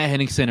Matt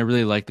Henningsen, I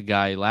really like the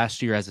guy.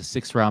 Last year as a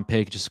 6th-round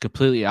pick, just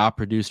completely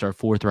outproduced our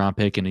 4th-round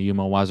pick in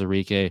Yuma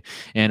Wazirike.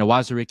 And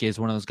Wazirike is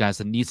one of those guys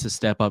that needs to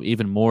step up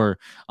even more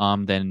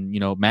than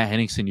Matt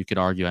Henningsen. You could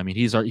argue. I mean,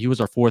 he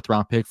was our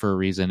 4th-round pick for a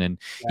reason, and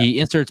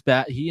he inserts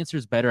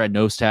better at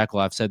nose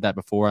tackle. I've said that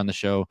before on the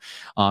show,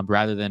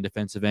 rather than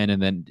defensive end.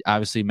 And then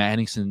obviously Matt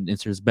Henningsen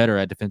inserts better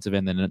at defensive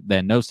end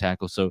than nose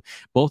tackle. So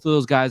both of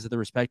those guys at the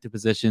respective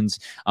positions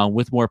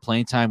with more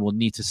playing time will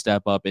need to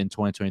step up in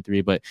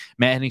 2023. But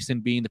Matt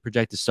Henningsen being the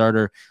projected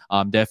starter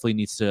definitely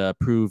needs to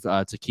prove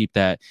to keep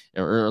that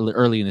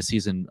early in the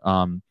season.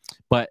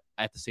 But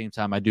at the same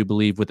time, I do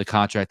believe with the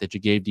contract that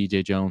you gave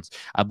DJ Jones,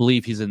 I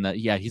believe he's in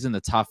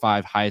the top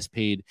 5 highest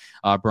paid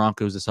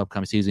Broncos this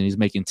upcoming season. He's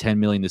making $10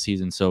 million this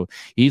season, so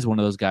he's one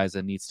of those guys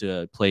that needs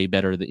to play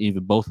better than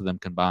even both of them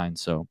combined.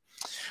 So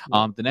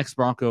the next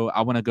Bronco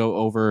I want to go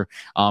over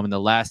in the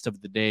last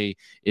of the day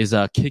is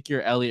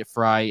kicker Elliott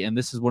Fry, and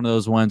this is one of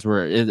those ones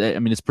where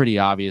it's pretty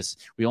obvious.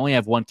 We only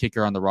have one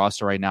kicker on the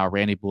roster right now.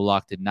 Randy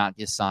Bullock did not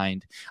get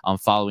signed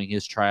following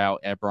his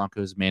tryout at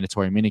Broncos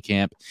mandatory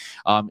minicamp.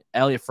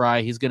 Elliott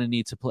Fry, he's going to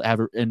need to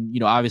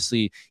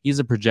obviously he's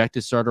a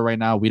projected starter right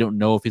now. We don't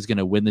know if he's going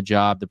to win the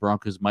job. The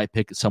Broncos might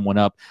pick someone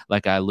up,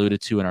 like I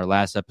alluded to in our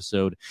last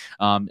episode.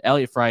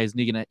 Elliott Fry is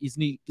going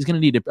to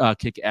need to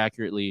kick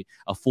accurately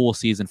a full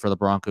season for the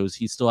Broncos.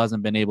 He still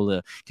hasn't been able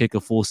to kick a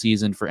full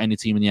season for any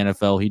team in the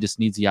NFL. He just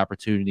needs the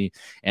opportunity,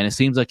 and it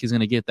seems like he's going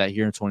to get that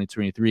here in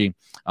 2023.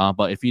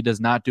 But if he does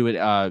not do it,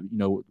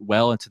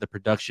 well into the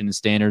production and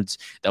standards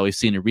that we've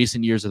seen in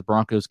recent years of the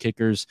Broncos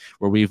kickers,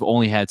 where we've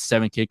only had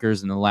 7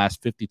 kickers in the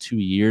last 52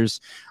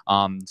 years.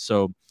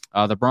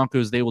 The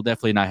Broncos, they will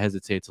definitely not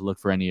hesitate to look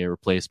for any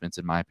replacements,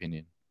 in my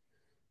opinion.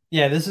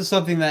 Yeah, this is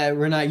something that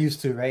we're not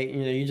used to, right?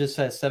 You just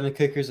said 7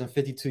 kickers in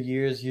 52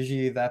 years.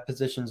 Usually that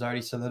position's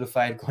already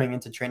solidified going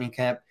into training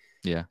camp.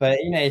 Yeah. But,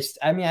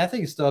 I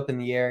think it's still up in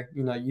the air.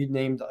 You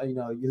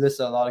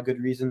listed a lot of good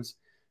reasons.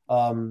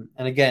 And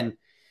again,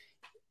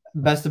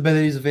 best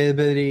abilities,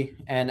 availability,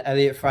 and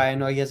Elliott Fry, I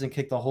know he hasn't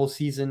kicked the whole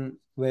season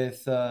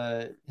with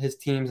his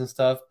teams and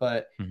stuff,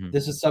 but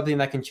this is something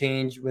that can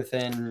change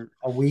within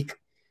a week.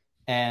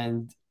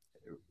 And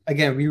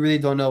again, we really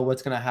don't know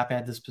what's going to happen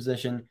at this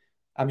position.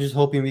 I'm just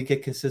hoping we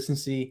get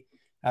consistency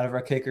out of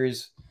our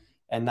kickers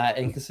and not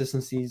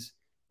inconsistencies.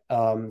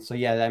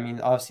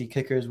 Obviously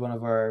kicker is one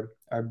of our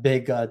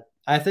big,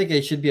 I think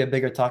it should be a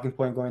bigger talking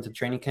point going into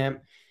training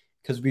camp,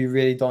 because we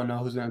really don't know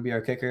who's going to be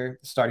our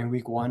kicker starting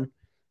week 1.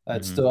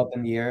 It's still up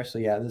in the air. So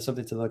yeah, there's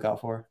something to look out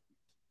for.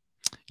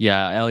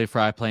 Yeah, Elliott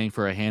Fry playing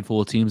for a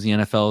handful of teams in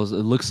the NFL.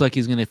 It looks like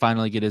he's going to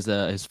finally get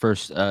his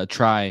first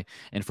try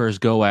and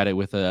first go at it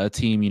with a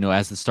team,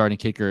 as the starting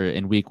kicker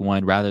in week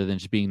 1, rather than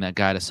just being that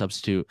guy to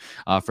substitute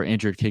for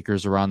injured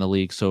kickers around the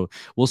league. So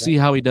we'll see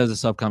how he does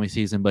this upcoming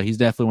season, but he's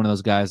definitely one of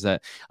those guys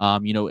that,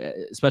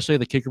 especially at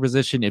the kicker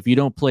position, if you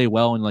don't play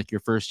well in like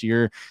your first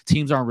year,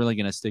 teams aren't really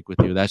going to stick with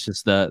you. That's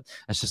just the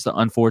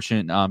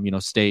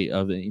unfortunate, state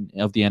of the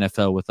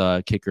NFL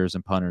with kickers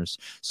and punters.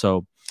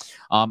 So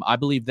I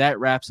believe that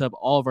wraps up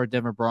all of our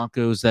Denver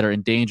Broncos that are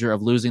in danger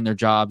of losing their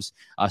jobs,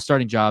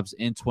 starting jobs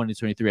in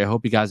 2023. I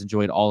hope you guys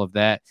enjoyed all of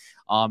that.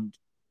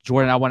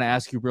 Jordan, I want to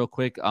ask you real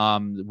quick.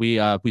 We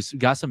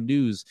got some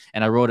news,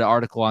 and I wrote an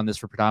article on this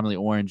for Predominantly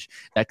Orange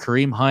that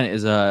Kareem Hunt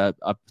is a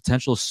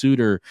potential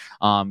suitor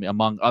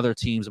among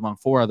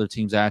four other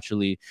teams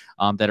actually,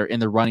 that are in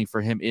the running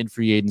for him in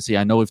free agency.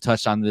 I know we've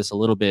touched on this a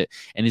little bit,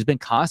 and he's been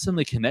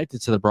constantly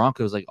connected to the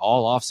Broncos like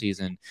all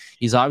offseason.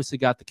 He's obviously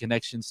got the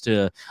connections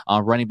to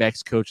running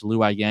backs coach Lou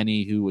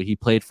Ayeni, who he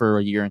played for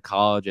a year in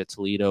college at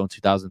Toledo in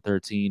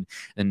 2013,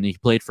 and he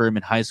played for him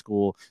in high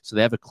school, so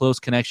they have a close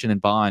connection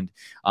and bond.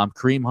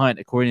 Kareem Hunt,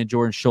 according to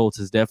Jordan Schultz,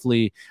 is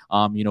definitely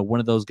one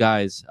of those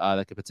guys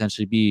that could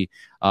potentially be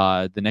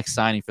the next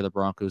signing for the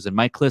Broncos. And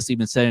Mike Kliss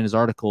even said in his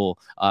article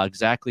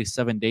exactly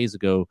 7 days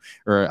ago,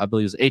 or I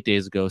believe it was 8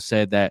 days ago,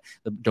 said that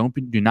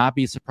do not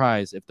be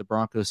surprised if the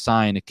Broncos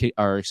sign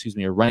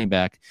a running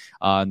back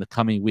in the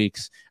coming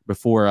weeks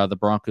before the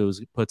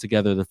Broncos put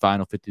together the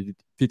final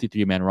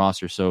 53-man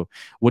roster. So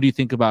what do you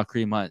think about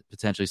Kareem Hunt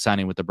potentially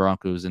signing with the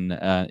Broncos in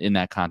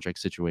that contract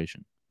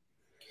situation?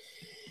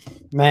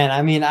 Man,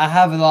 I mean, I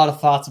have a lot of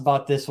thoughts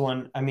about this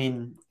one. I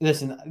mean,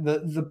 listen,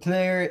 the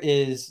player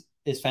is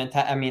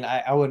fantastic. I mean,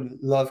 I would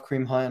love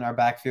Kareem Hunt in our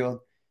backfield,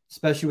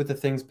 especially with the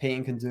things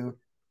Peyton can do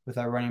with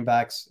our running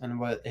backs and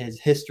what his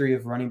history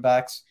of running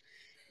backs.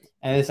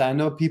 And listen, I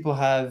know people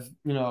have,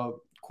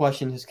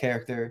 questioned his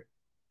character,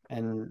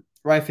 and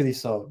rightfully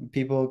so.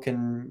 People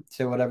can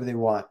say whatever they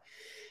want.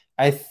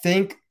 I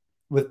think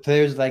with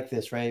players like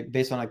this, right,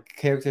 based on a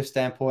character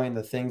standpoint,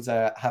 the things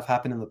that have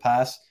happened in the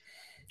past,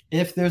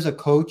 if there's a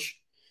coach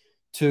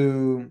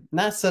to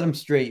not set him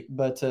straight,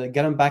 but to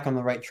get him back on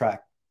the right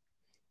track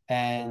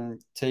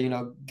and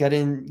to, get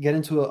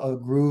into a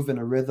groove and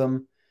a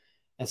rhythm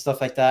and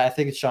stuff like that, I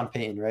think it's Sean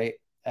Payton, right?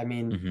 I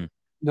mean,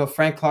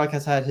 Frank Clark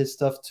has had his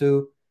stuff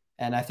too.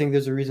 And I think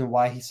there's a reason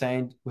why he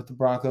signed with the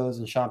Broncos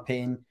and Sean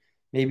Payton.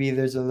 Maybe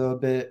there's a little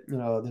bit,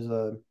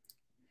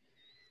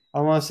 I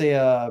want to say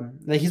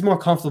like he's more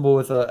comfortable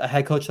with a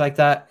head coach like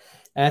that.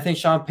 And I think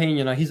Sean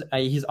Payton,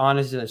 he's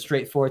honest and a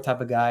straightforward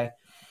type of guy.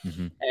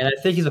 Mm-hmm. And I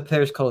think he's a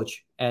player's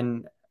coach.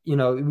 And,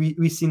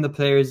 we've seen the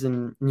players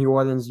in New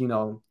Orleans,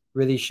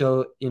 really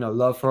show,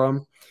 love for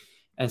him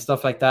and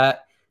stuff like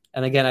that.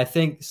 And again, I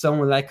think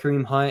someone like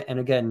Kareem Hunt, and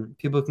again,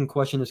 people can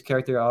question his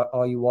character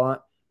all you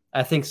want.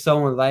 I think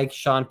someone like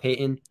Sean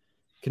Payton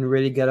can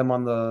really get him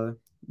on the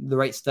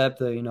right step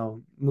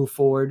to, move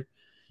forward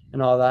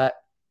and all that.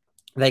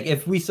 Like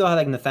if we still had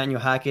like Nathaniel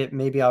Hackett,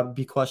 maybe I would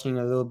be questioning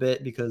a little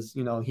bit because,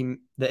 the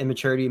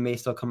immaturity may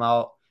still come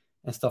out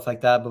and stuff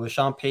like that. But with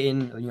Sean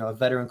Payton, a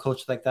veteran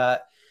coach like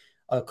that,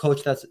 a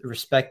coach that's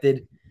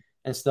respected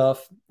and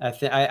stuff, I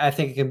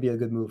think it can be a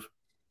good move.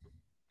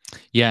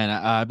 Yeah, and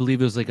I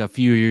believe it was like a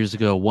few years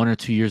ago, 1 or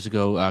 2 years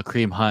ago,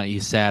 Kareem Hunt, he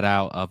sat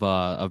out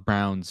of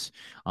Browns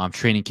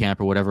training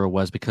camp or whatever it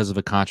was because of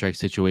a contract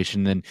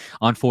situation. And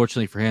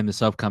unfortunately for him,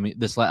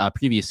 this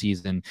previous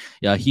season,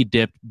 he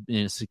dipped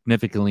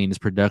significantly in his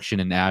production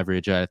and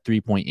average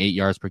 3.8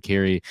 yards per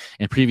carry.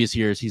 In previous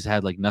years, he's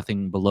had like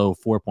nothing below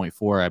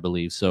 4.4, I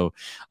believe. So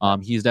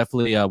he's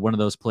definitely one of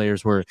those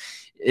players where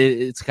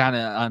it's kind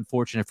of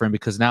unfortunate for him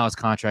because now his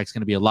contract's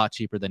going to be a lot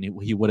cheaper than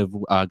he would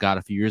have got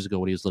a few years ago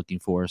what he was looking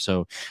for.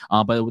 So,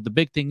 but the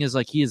big thing is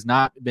like he has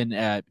not been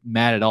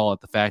mad at all at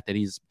the fact that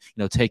he's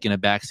taking a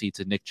backseat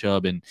to Nick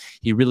Chubb, and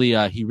he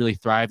really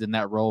thrived in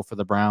that role for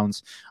the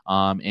Browns.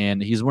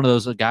 And he's one of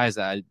those guys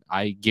that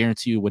I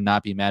guarantee you would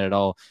not be mad at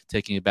all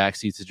taking a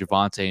backseat to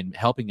Javonte and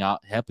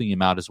helping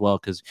him out as well,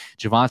 because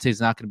Javonte is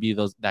not going to be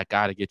that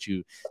guy to get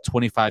you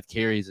 25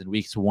 carries in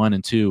weeks 1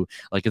 and 2.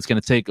 Like it's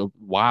going to take a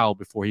while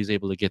before he's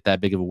able to get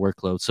that big of a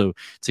workload. So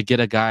to get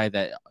a guy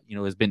that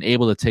has been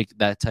able to take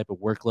that type of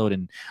workload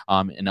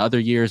in other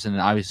years, and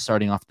obviously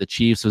starting off the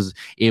Chiefs was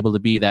able to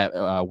be that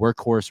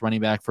workhorse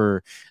running back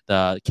for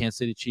the Kansas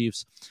City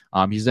Chiefs.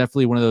 He's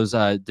definitely one of those,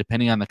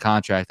 depending on the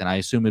contract, and I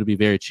assume it'll be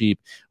very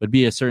cheap, would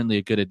be certainly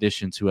a good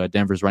addition to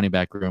Denver's running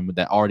back room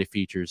that already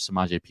features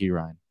Samaje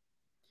Perine.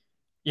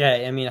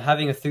 Yeah, I mean,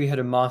 having a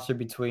three-headed monster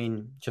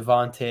between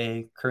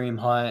Javonte, Kareem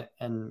Hunt,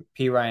 and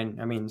Perine,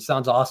 I mean,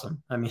 sounds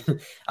awesome. I mean,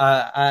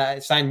 I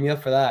signed me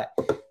up for that.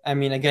 I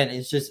mean, again,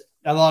 it's just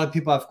a lot of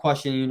people have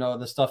questioned,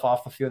 the stuff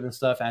off the field and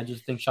stuff, and I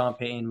just think Sean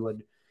Payton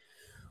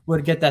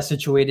would get that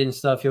situated and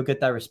stuff. He'll get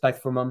that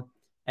respect from him.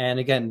 And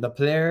again, the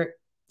player,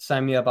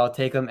 sign me up, I'll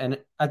take him. And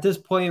at this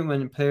point,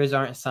 when players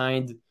aren't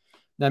signed,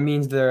 that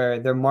means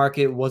their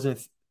market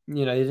wasn't,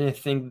 they didn't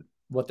think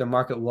what their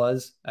market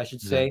was, I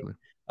should say. Exactly.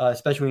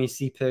 Especially when you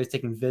see players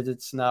taking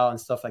visits now and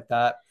stuff like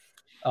that.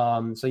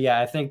 So, yeah,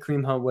 I think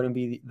Kareem Hunt wouldn't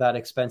be that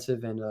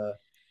expensive, and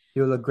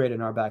he'll look great in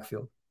our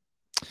backfield.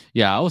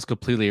 Yeah, I was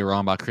completely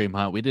wrong about Kareem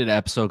Hunt. We did an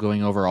episode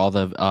going over all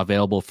the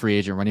available free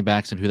agent running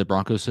backs and who the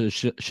Broncos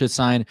should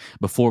sign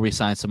before we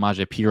signed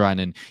Samaje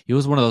Perine, and he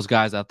was one of those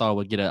guys I thought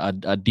would get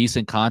a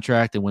decent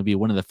contract and would be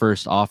one of the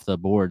first off the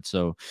board.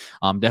 So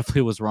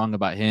definitely was wrong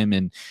about him,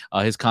 and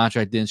his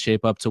contract didn't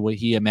shape up to what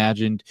he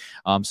imagined.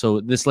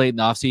 So this late in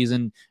the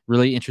offseason,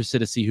 really interested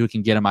to see who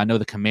can get him. I know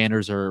the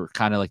Commanders are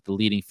kind of like the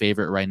leading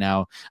favorite right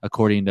now,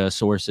 according to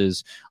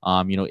sources,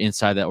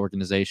 inside that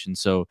organization.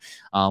 So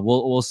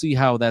we'll see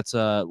how that's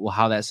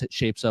how that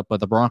shapes up. But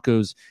the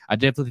Broncos, I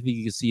definitely think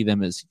you can see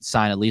them as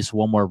sign at least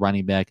one more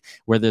running back,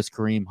 whether it's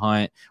Kareem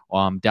Hunt.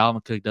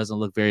 Dalvin Cook doesn't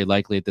look very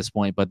likely at this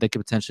point, but they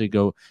could potentially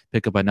go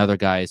pick up another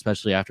guy,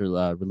 especially after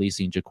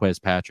releasing Jaquez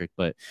Patrick.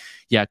 But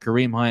yeah,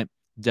 Kareem Hunt,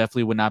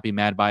 definitely would not be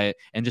mad by it.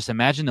 And just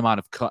imagine the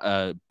amount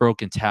of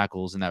broken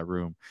tackles in that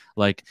room.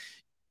 Like,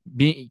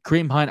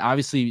 Kareem Hunt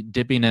obviously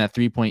dipping in at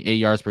 3.8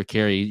 yards per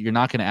carry. You're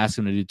not going to ask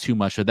him to do too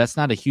much, so that's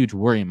not a huge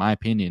worry in my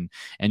opinion.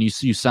 And you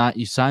signed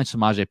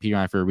Samaje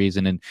Perine for a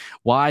reason. And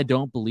while I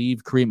don't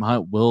believe Kareem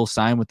Hunt will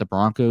sign with the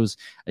Broncos,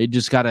 you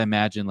just got to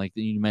imagine, like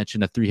you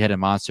mentioned, a three-headed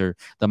monster.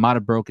 The amount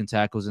of broken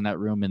tackles in that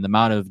room and the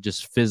amount of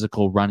just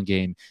physical run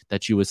game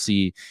that you would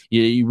see.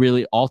 You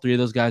really, all three of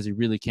those guys, you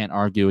really can't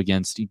argue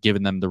against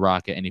giving them the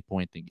rock at any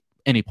point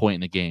in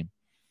the game.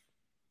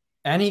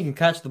 And he can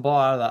catch the ball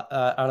out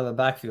of the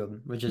backfield,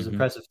 which is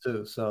impressive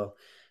too. So,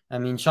 I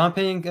mean, Sean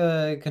Payton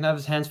can have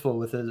his hands full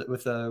with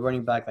a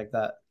running back like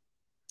that.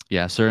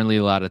 Yeah, certainly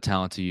a lot of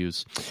talent to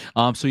use.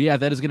 So yeah,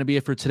 that is going to be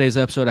it for today's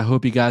episode. I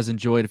hope you guys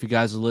enjoyed. If you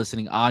guys are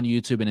listening on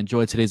YouTube and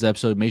enjoyed today's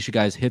episode, make sure you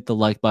guys hit the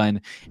like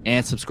button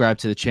and subscribe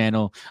to the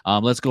channel.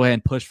 Let's go ahead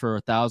and push for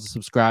 1,000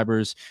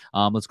 subscribers.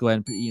 Let's go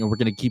ahead and, we're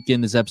going to keep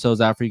getting these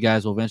episodes out for you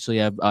guys. We'll eventually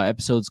have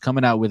episodes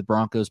coming out with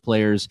Broncos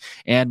players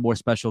and more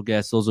special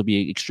guests. Those will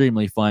be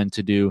extremely fun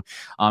to do.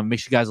 Make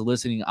sure you guys are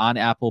listening on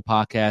Apple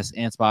Podcasts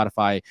and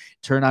Spotify.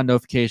 Turn on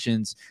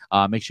notifications.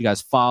 Make sure you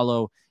guys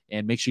follow.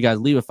 And make sure you guys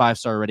leave a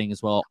 5-star rating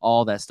as well.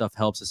 All that stuff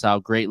helps us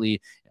out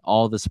greatly.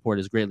 All the support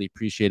is greatly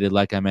appreciated,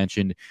 like I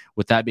mentioned.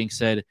 With that being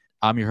said,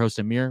 I'm your host,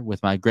 Amir,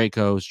 with my great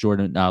co-host,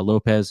 Jordan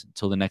Lopez.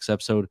 Until the next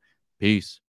episode, peace.